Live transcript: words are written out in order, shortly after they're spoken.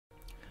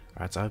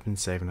Alright, so I've been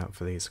saving up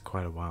for these for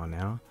quite a while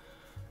now.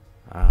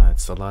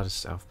 It's the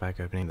largest alpha pack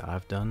opening that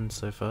I've done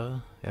so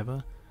far,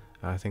 ever.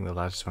 I think the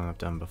largest one I've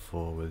done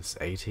before was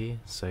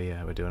 80, so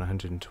yeah, we're doing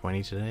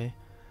 120 today.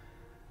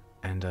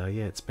 And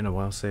yeah, it's been a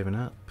while saving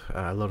up.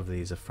 A lot of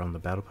these are from the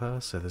Battle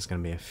Pass, so there's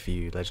going to be a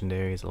few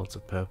legendaries, lots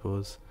of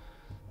purples.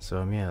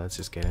 So yeah, let's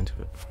just get into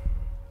it.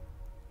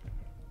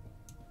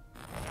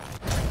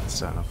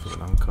 Starting off with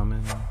an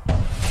uncommon.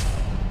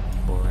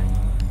 Boring.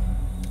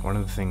 One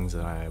of the things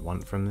that I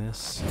want from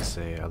this is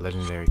a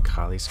legendary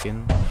Kali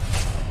skin.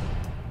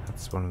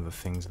 That's one of the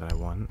things that I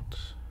want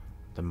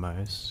the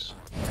most.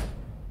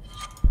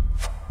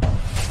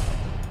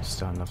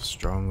 Starting off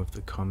strong with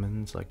the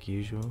commons like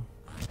usual.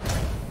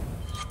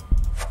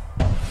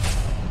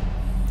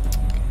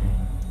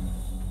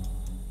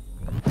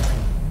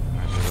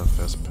 Here's our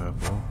first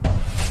purple.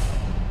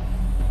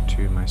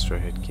 2 Maestro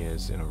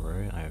headgears in a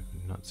row. I have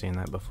not seen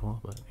that before,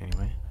 but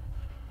anyway.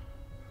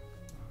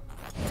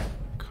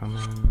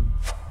 Common.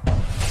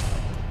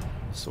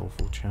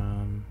 Soulful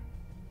Charm.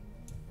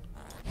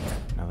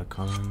 Another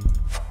common.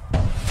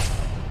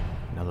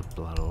 Another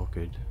Blood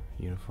Orchid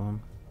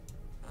uniform.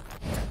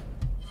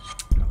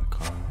 Another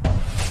common.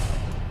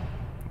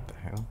 What the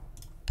hell?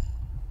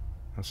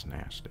 That's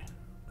nasty.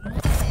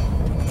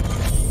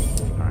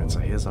 Alright, so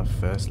here's our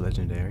first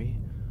legendary.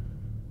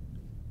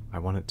 I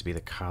want it to be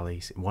the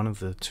Kali, one of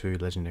the 2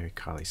 legendary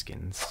Kali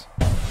skins.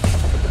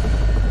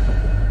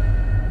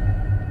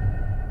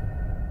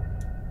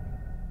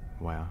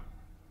 Wow.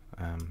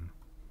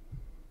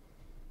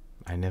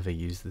 I never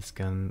use this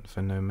gun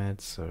for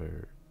nomads, so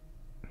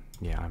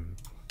yeah,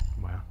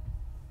 wow.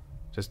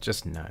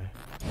 Just no.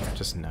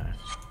 Just no.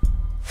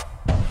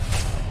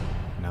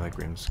 Another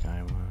Grim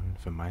Sky one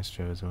for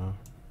Maestro as well.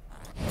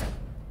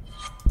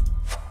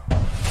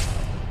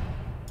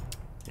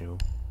 Ew.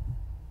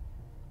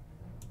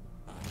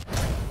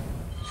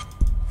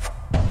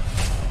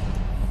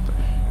 What the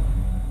hell?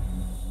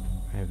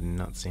 I have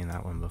not seen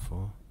that one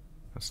before.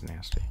 That's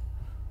nasty.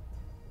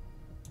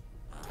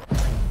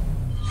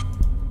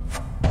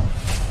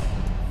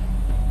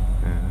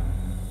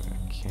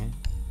 Okay,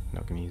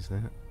 not gonna use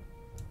that.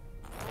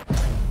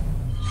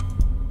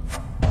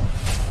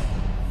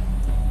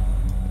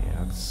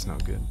 Yeah, that's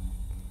not good.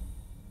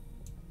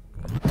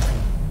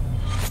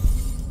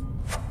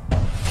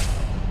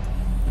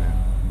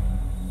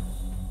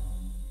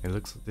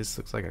 This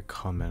looks like a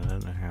common. I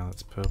don't know how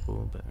it's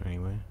purple, but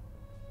anyway.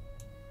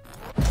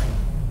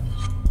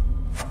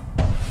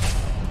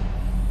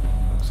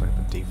 Looks like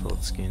the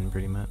default skin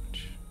pretty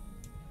much.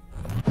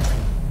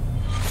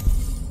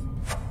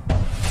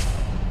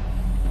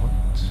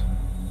 What?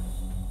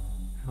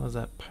 How is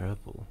that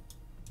purple?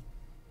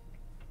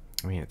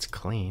 I mean, it's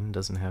clean,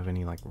 doesn't have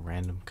any like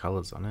random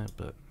colors on it,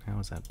 but how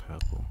is that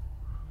purple?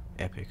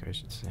 Epic, I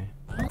should say.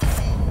 Alright.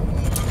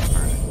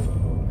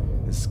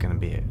 This is gonna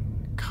be a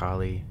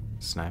Kali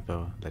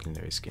Sniper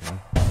legendary skin.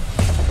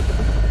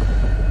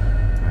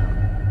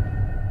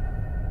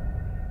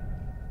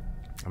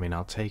 I mean,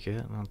 I'll take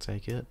it,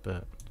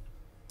 but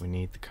we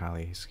need the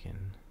Kali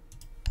skin.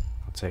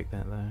 I'll take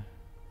that though.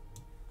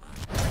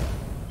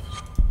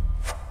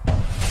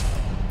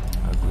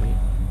 Ugly.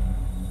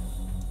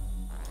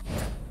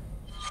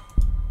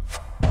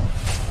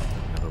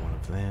 Another one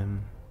of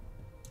them.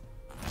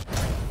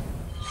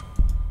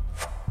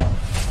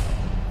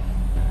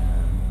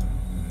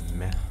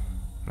 Meh.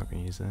 Not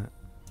gonna use that.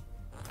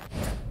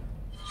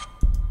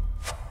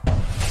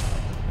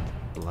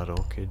 Blood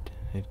Orchid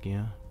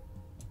headgear.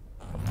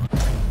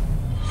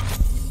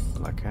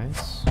 Black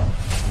Ice. No,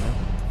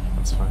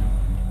 that's fine.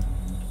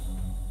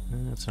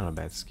 That's not a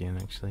bad skin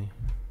actually.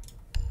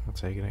 I'll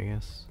take it, I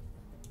guess.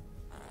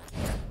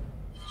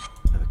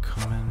 Another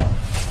common.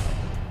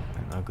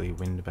 An ugly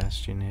Wind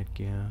Bastion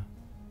headgear.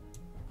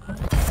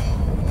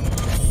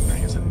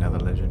 Here's another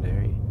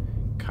legendary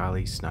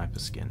Kali Sniper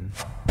skin.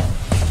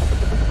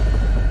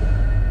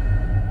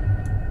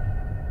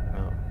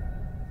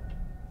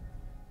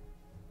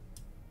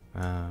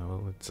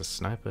 Well, it's a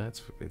sniper.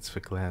 It's for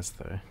glass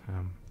though.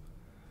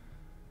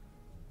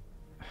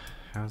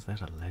 How's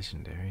that a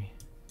legendary?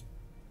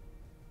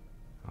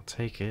 I'll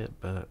take it,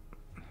 but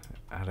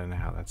I don't know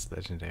how that's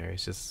legendary.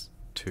 It's just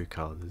 2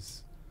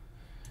 colors.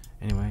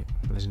 Anyway,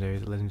 legendary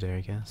is legendary,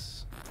 I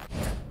guess.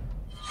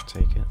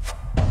 Take it.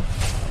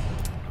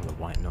 Another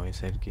White Noise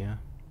headgear.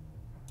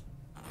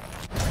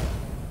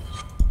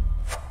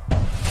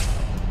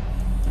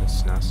 A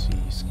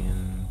Snazzy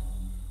skin.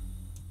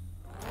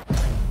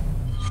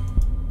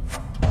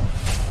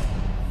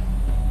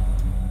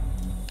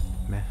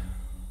 Meh.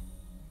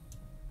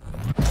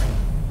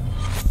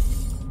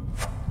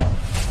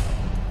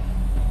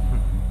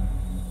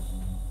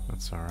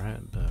 That's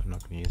alright, but I'm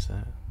not gonna use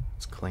that.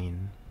 It's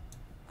clean.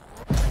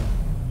 What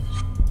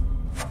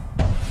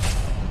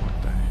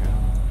the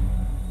hell?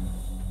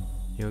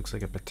 He looks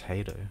like a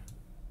potato.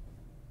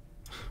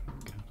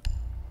 God.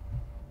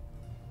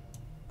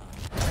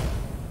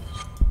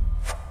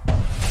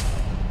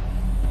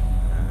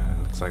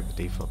 Looks like the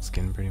default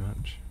skin pretty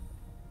much.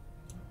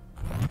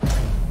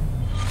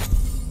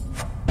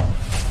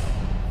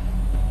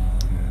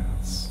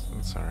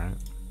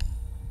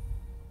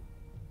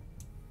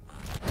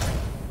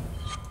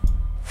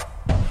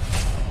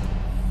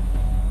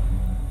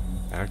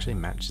 actually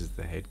matches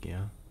the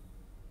headgear.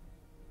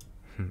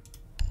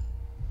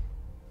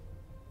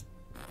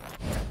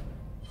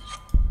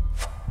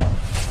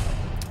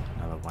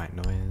 Another white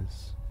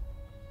noise.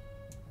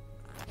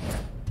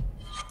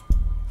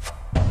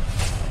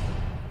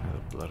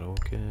 Another blood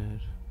orchid.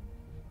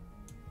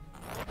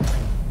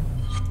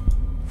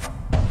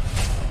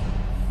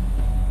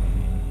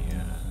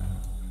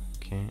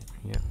 Okay,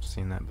 yep,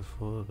 seen that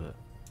before, but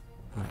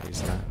I might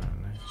use that, I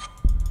don't know.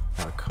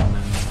 Another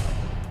common,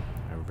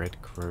 a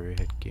red crow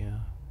headgear.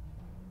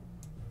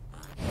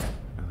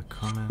 Another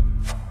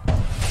common,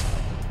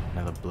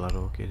 another blood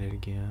orchid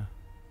headgear.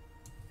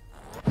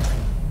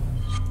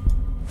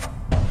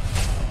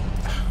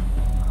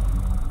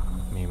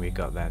 I mean, we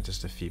got that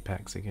just a few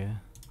packs ago.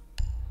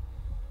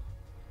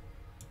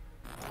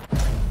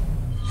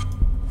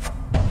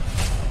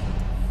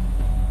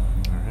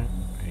 Alright,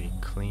 a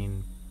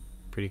clean,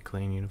 pretty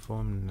clean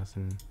uniform,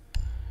 nothing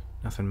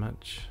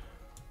much.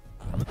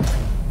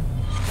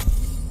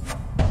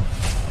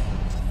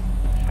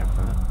 Have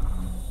that.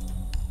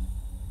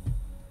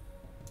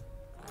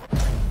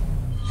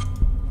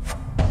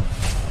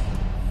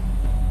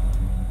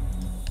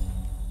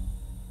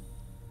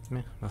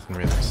 Meh, nothing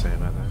really to say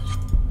about that.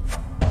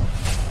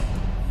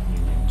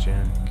 Union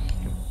Jack.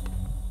 Yep.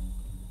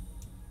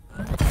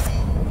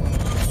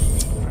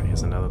 Alright,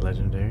 here's another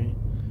legendary.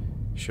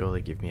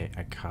 Surely give me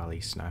a Kali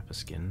sniper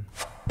skin.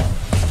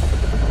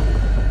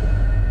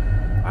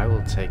 I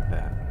will take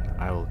that.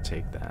 I will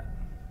take that.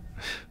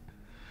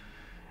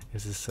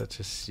 This is such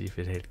a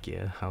stupid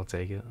headgear. I'll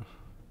take it.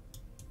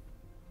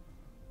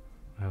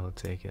 I will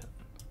take it.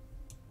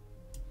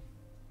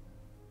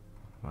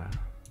 Wow.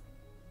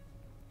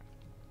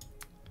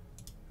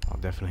 I'll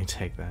definitely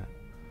take that.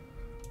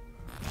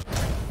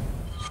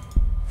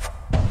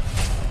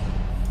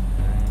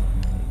 Alright.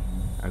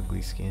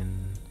 Ugly skin.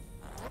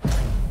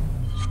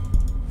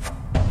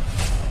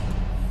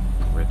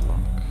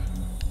 Gridlock.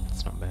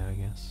 It's not bad, I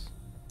guess.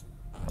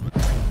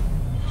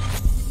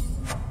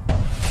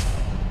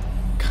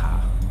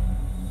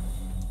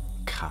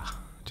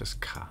 Just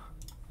Ka.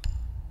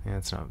 Yeah,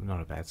 it's not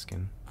a bad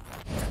skin.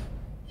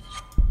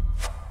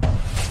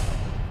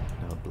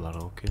 Another blood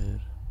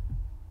orchid.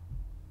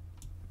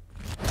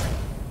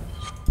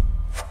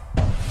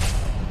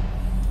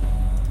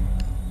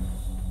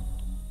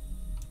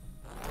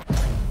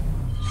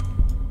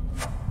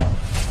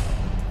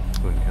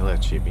 Vanilla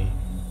chibi.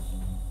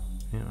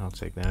 Yeah, I'll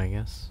take that, I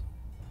guess.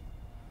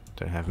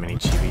 Don't have many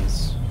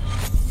chibis.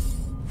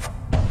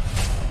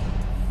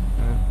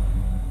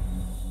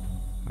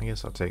 I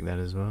guess I'll take that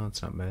as well,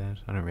 it's not bad.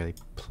 I don't really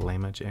play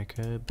much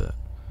Echo, but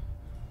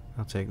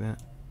I'll take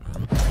that.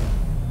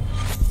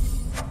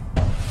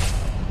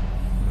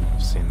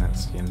 I've seen that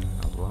skin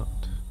a lot.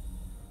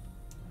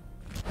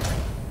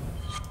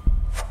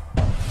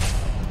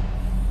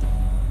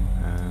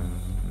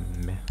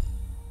 Meh.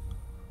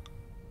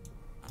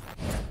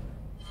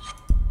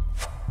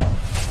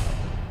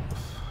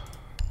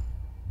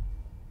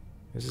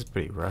 This is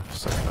pretty rough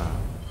so far.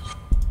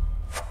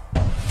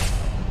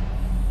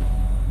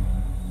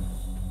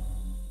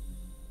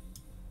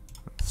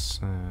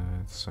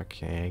 It's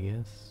okay, I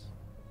guess.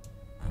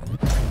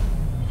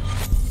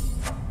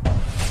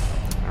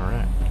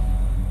 Alright.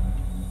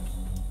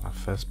 Our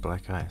first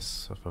black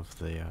ice off of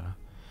the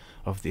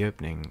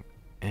opening,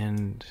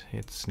 and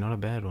it's not a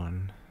bad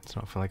one. It's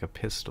not for like a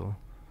pistol.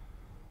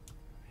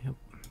 Yep,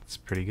 it's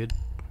pretty good.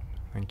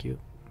 Thank you.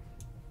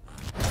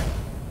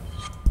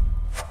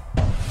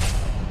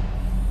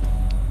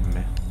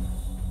 Meh.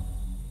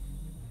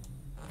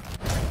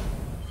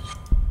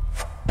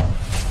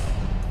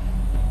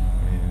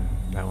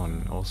 That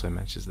one also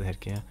matches the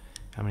headgear.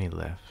 How many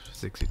left?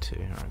 62.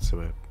 Alright, so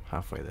we're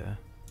halfway there.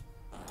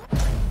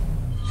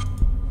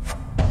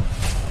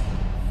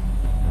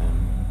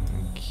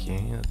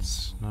 Okay,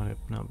 that's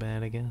not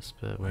bad, I guess,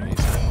 but where is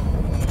that?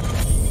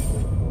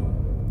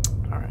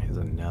 Alright, here's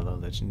another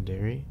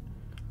legendary.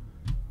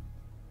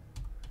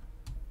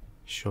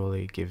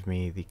 Surely give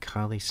me the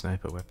Kali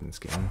sniper weapon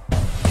skin.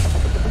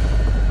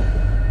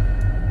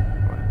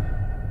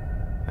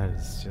 Wow. That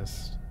is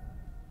just...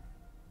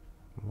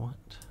 what?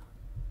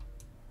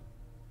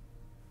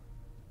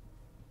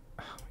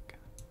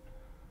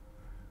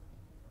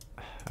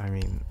 I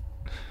mean,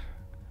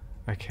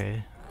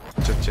 okay,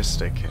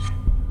 just okay.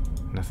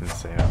 Nothing to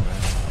say about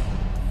that.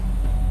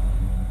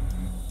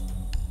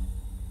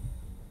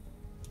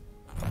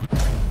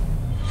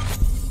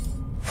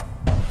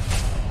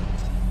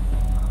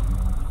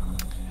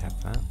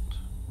 Have that.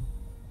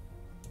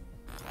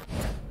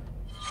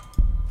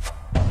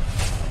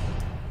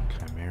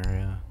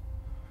 Chimera.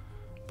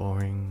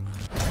 Boring.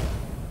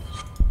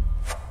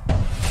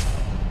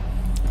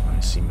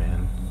 Icy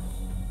man.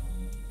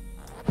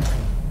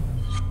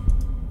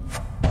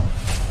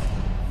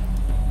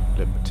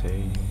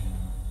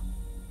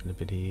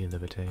 Liberty.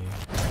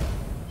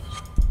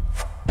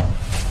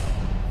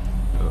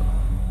 Oh.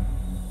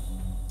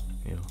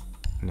 Ew.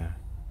 No.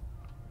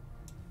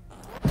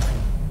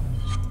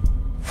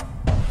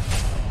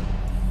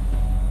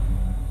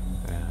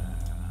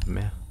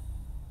 Meh.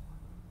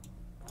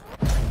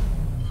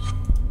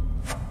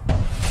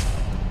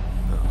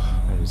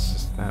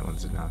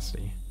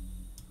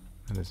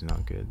 That is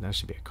not good. That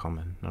should be a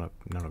common, not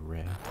a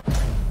rare.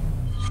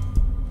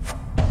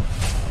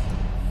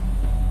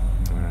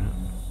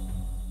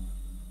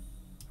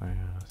 Alright.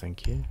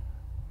 Thank you.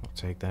 I'll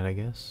take that, I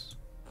guess.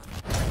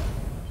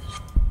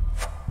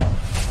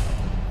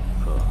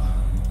 Ugh.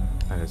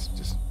 That is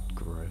just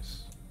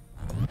gross.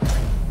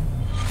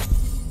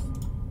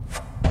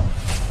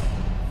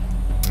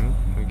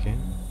 Okay.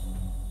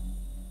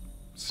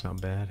 It's not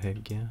bad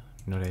headgear.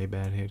 Not a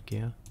bad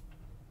headgear.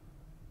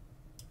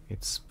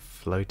 It's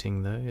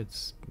floating though,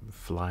 it's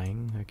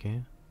flying,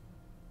 okay.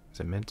 Is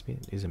it meant to be?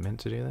 Is it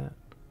meant to do that?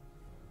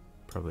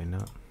 Probably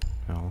not.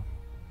 Oh.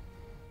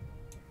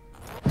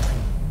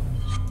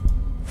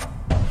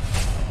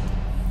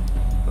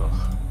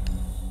 Ugh.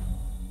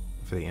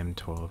 For the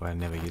M12, I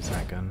never use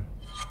that gun.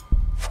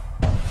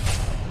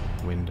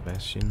 Wind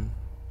Bastion.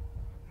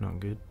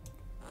 Not good.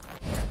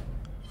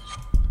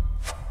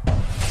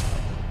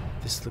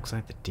 This looks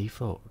like the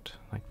default.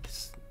 Like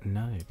this.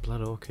 No,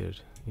 Blood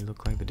Orchid. You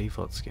look like the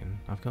default skin.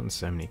 I've gotten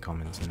so many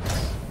comments in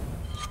this.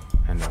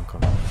 And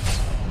uncommons.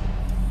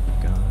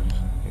 God.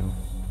 Ew.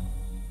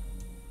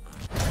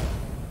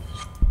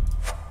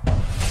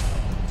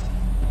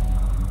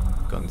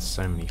 Gotten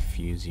so many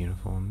Fuse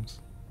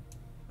uniforms.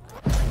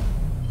 I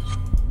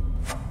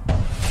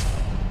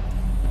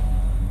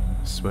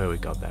swear we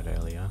got that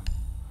earlier.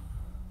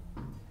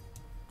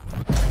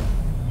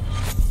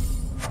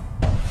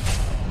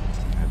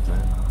 Have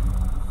that.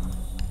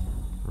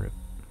 Rip.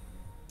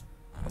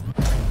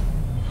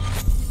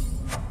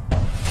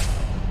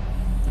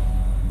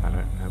 I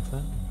don't have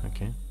that?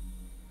 Okay.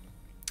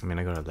 I mean,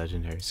 I got a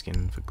legendary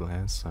skin for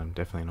Glass, so I'm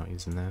definitely not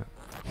using that.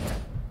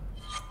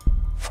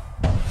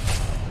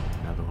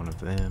 Another one of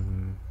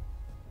them.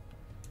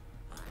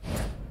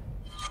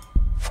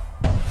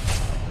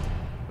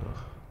 Ugh.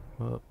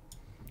 Well,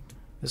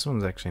 this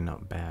one's actually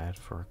not bad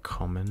for a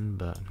common,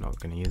 but I'm not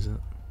going to use it.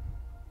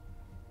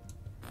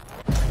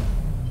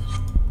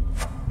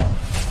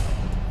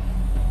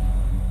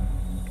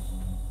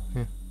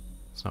 Yeah,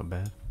 it's not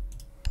bad.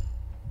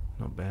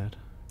 Not bad.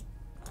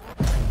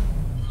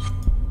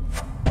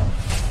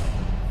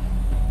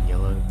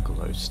 Yellow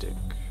glow stick.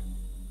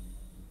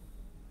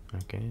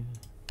 Okay.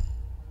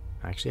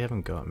 I actually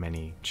haven't got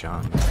many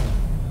charms.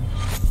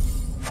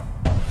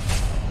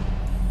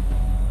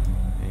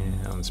 Yeah,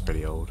 that one's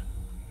pretty old.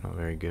 Not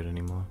very good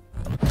anymore.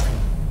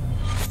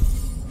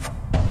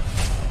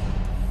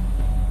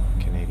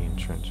 Canadian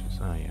trenches.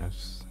 Oh yeah,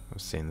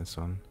 I've seen this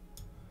one.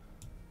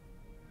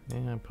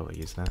 Yeah, I'll probably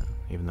use that,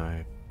 even though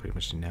I pretty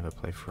much never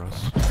play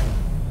Frost.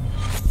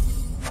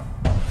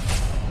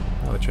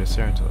 Oh, the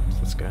Triceratops,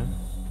 let's go.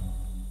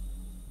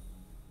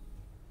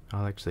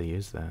 I'll actually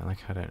use that. Like,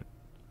 I don't.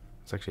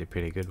 It's actually a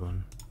pretty good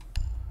one.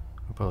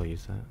 I'll probably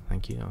use that.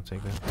 Thank you, I'll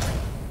take that.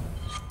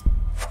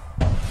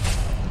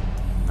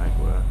 Night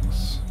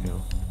works.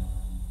 Heal.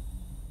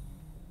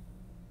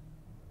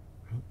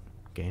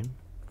 Game?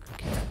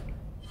 Okay.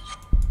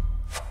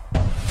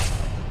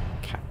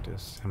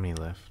 Cactus. How many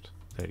left?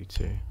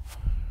 32.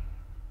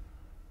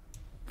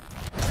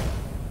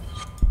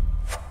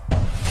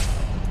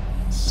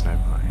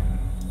 Snowpine.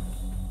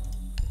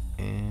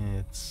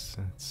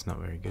 It's not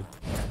very good.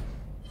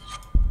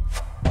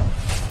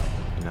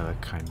 Another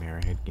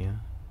Chimera headgear.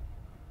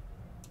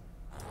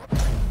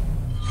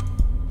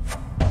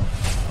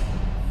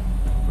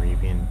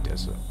 Arabian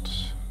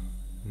Desert.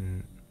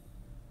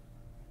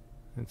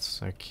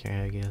 It's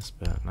okay, I guess,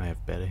 but I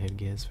have better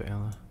headgears for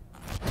Ela.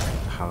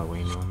 The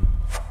Halloween one.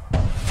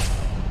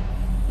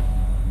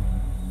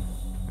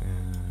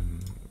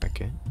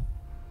 Okay.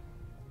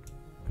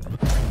 Ooh.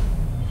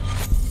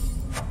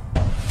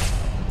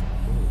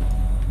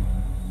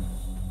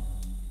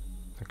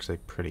 Actually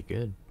pretty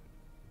good.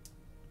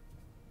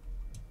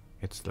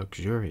 It's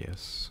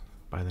luxurious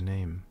by the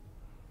name.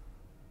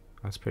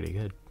 That's pretty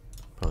good.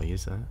 Probably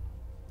use that.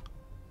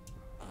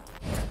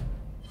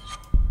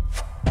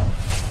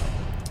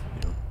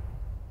 Yep.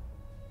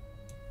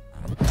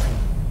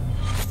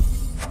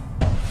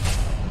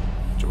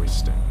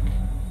 Joystick.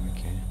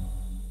 Okay.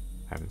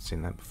 Haven't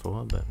seen that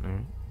before, but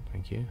alright.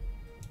 Thank you.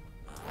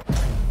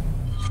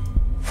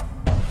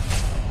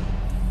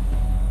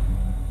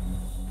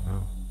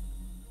 Oh.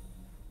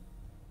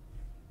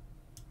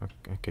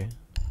 Okay.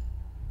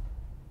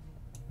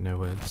 No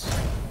words.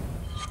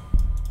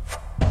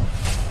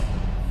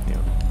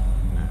 Yep.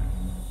 No.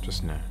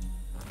 Just no.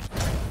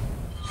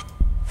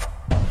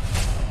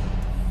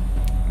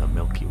 The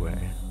Milky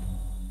Way.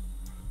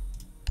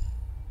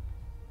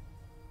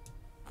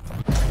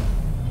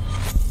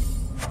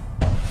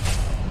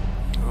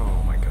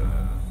 Oh my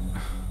god.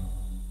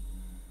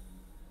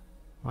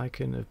 Why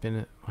couldn't have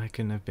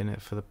been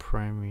it for the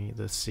primary,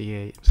 the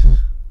C8?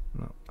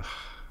 No.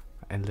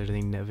 I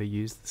literally never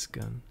used this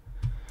gun.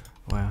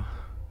 Wow.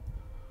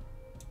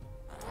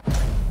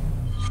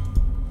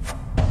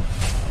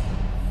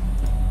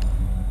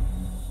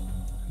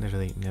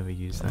 Literally never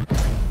used that gun.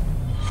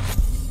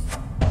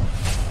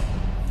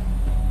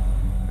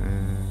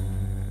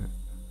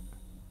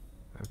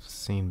 I've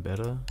seen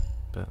better,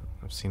 but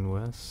I've seen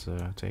worse, so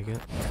I'll take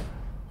it.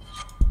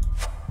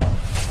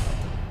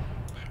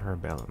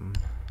 Parabellum.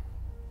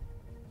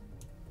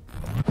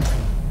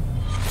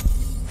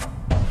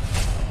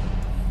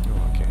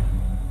 Oh, okay.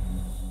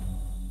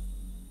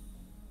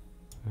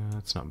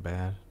 That's not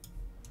bad.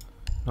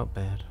 Not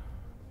bad.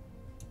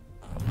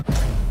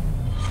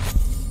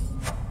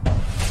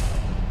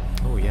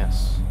 Oh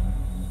yes.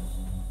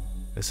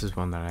 This is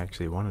one that I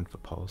actually wanted for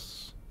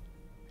Pulse.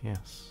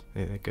 Yes.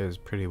 It goes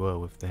pretty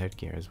well with the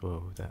headgear as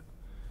well, with that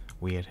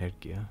weird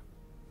headgear.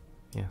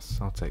 Yes,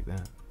 I'll take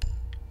that.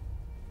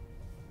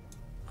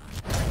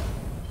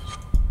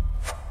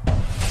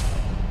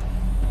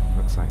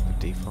 Looks like the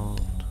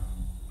default.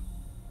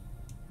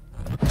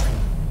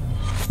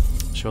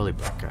 Surely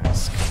black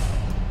guys.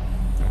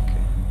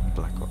 Okay,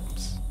 black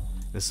ops.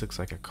 This looks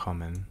like a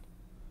common.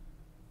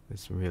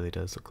 This really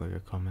does look like a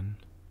common.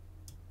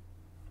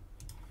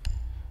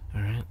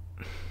 Alright.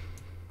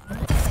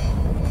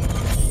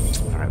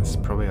 Alright, this is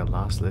probably our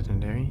last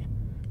legendary.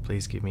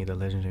 Please give me the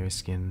legendary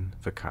skin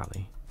for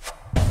Kali.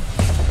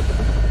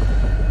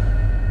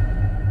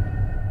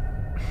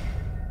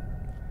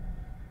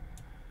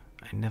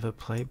 I never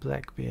play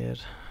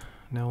Blackbeard.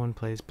 No one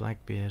plays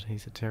Blackbeard.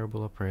 He's a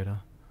terrible operator.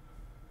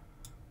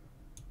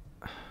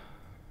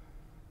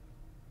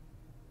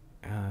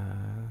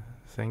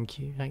 Thank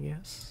you, I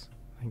guess.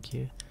 Thank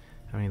you.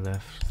 How many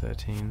left?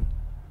 13.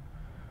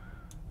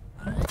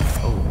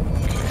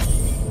 Oh,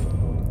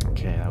 okay.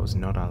 Okay, that was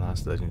not our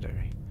last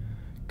legendary.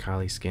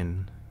 Kali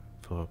skin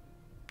for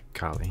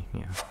Kali,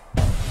 yeah.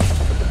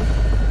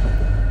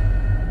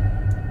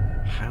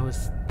 How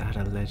is that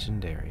a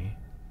legendary?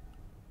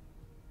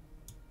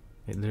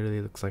 It literally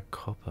looks like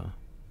copper.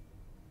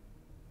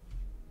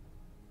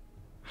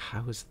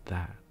 How is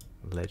that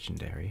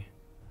legendary?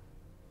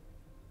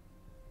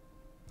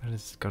 That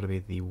has got to be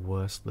the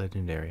worst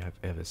legendary I've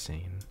ever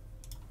seen.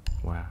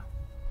 Wow.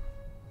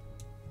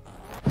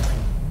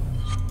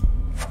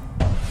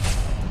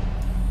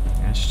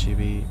 Ash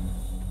Chibi.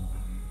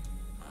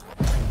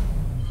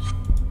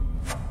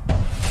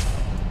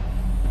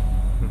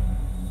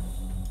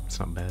 It's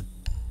not bad.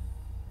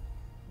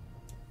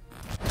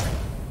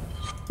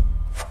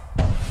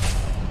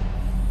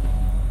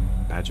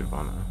 Badge of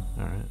Honor.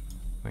 Alright.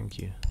 Thank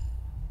you.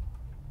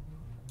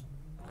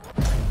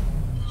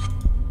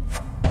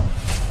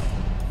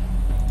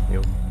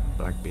 Yo,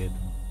 Blackbeard.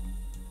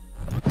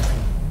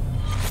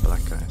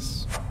 Black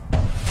Ice.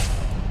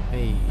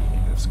 Hey,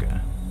 let's go.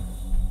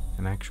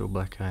 An actual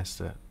Black Ice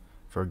set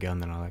for a gun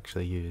that I'll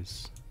actually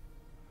use.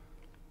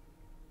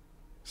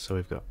 So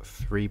we've got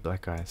 3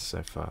 Black Ice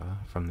so far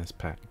from this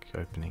pack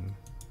opening.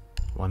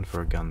 1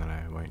 for a gun that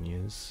I won't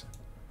use.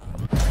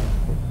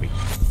 We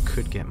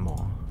could get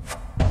more.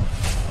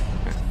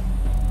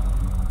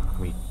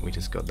 We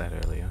just got that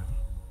earlier.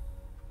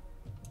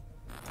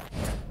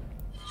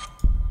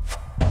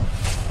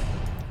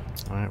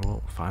 Alright,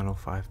 well, final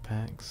 5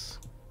 packs.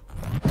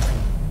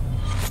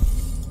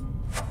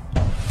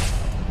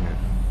 Yeah,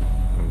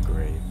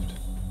 engraved.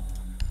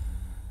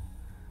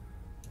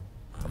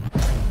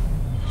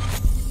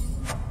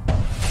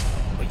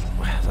 Wait,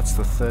 that's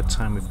the 3rd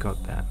time we've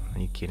got that. Are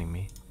you kidding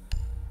me?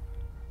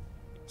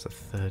 It's the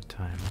 3rd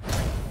time.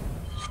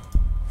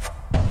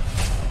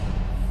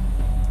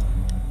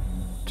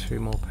 2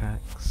 more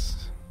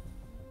packs.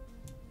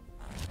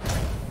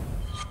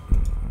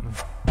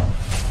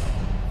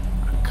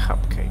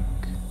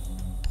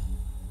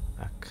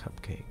 A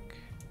cupcake.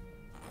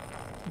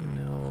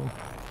 No.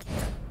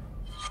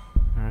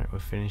 Alright, we're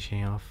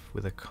finishing off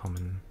with a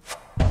common.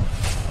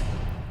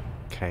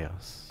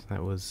 Chaos.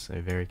 That was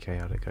a very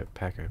chaotic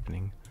pack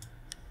opening.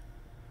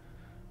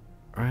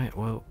 Alright,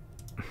 well.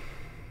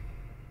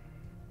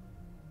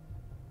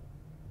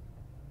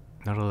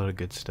 Not a lot of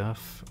good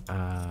stuff.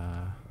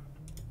 I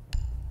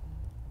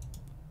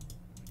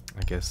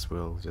guess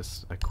we'll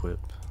just equip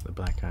the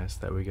Black Ice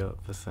that we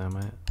got for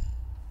Thermite.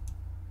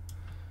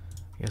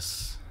 I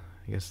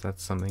guess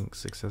that's something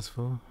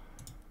successful.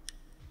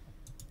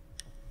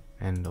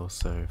 And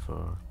also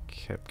for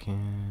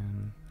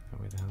Kepkin. Oh,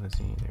 where the hell is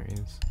he? There he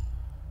is.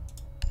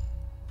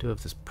 Do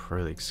have this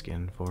Pro League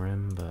skin for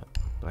him, but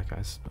Black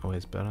Ice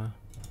always better.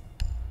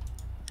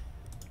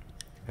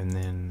 And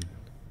then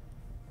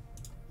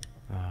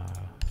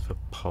for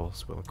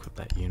Pulse, we'll equip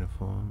that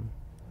uniform.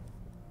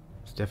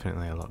 It's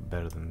definitely a lot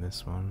better than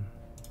this one.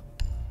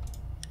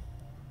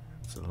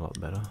 It's a lot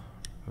better.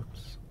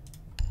 Oops.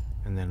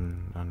 And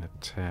then on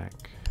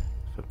attack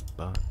for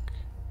Buck,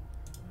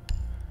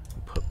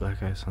 we'll put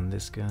Black Ice on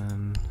this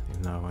gun,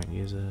 even though I won't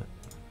use it.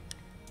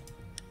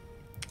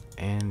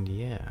 And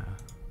yeah,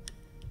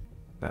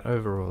 that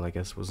overall I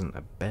guess wasn't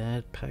a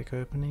bad pack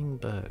opening,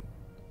 but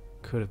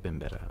could have been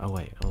better. Oh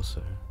wait,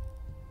 also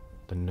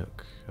the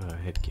Nook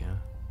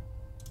headgear.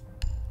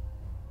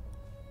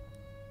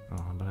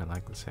 Oh, but I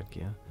like this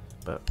headgear.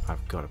 But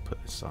I've got to put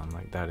this on.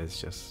 Like, that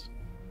is just...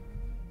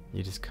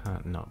 You just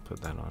can't not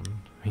put that on.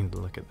 I mean,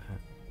 look at that.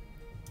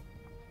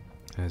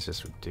 And it's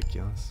just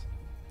ridiculous.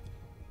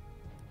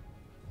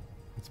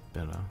 It's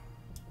better.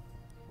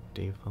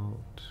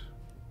 Default.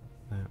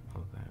 That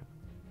or that.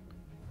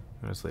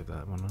 I'll just leave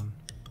that one on.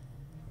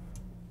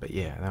 But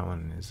yeah, that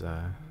one is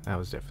that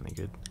was definitely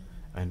good.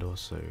 And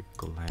also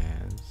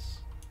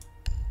Glaz,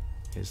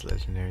 his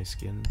legendary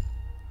skin.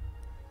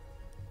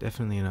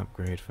 Definitely an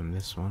upgrade from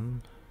this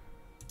one.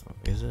 Oh,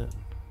 is it?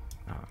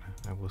 I don't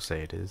know. I will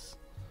say it is.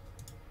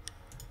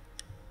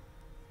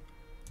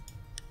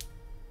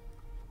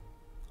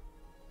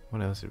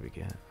 What else did we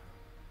get?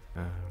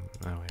 Oh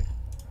wait.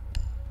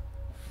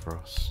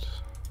 Frost.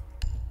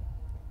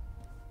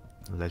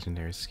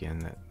 Legendary skin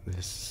that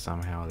this is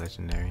somehow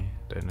legendary.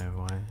 Don't know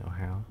why or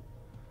how.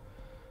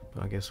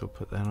 But I guess we'll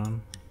put that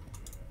on.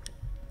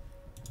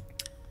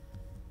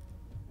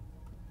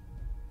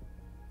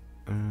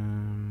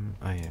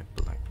 Oh yeah,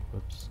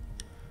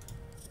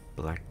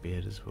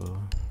 Blackbeard as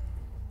well.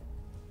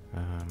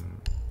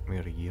 We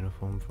got a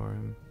uniform for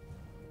him.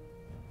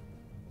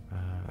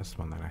 That's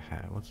the one that I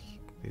had.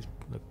 These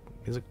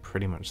look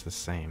pretty much the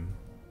same.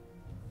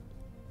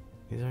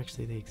 These are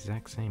actually the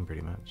exact same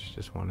pretty much,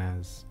 just one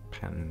has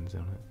patterns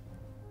on it.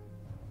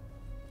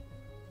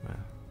 Well,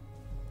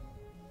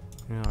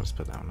 yeah, I'll just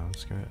put that one on,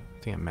 screw it.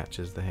 I think it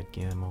matches the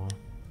headgear more.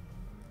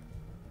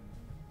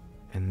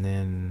 And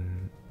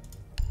then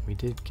we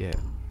did get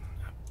a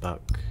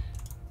buck.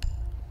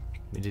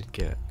 We did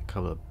get a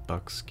couple of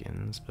buck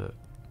skins, but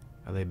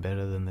are they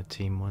better than the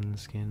Team 1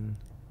 skin?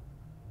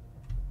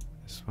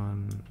 This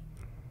one.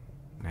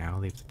 Nah, I'll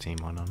leave the Team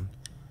 1 on.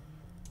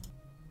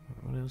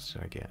 What else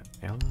did I get?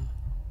 Ella?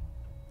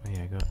 Oh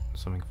yeah, I got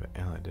something for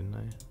Ella, didn't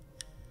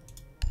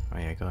I? Oh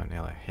yeah, I got an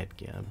Ella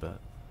headgear,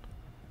 but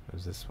it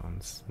was this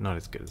one's not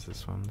as good as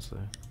this one, so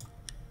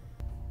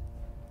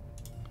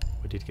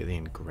we did get the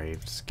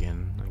engraved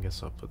skin. I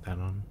guess I'll put that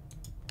on.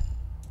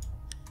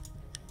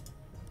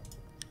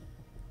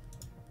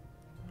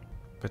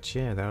 But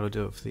yeah, that'll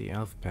do it for the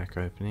Alpha Pack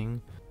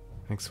opening.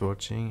 Thanks for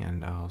watching,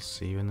 and I'll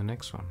see you in the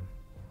next one.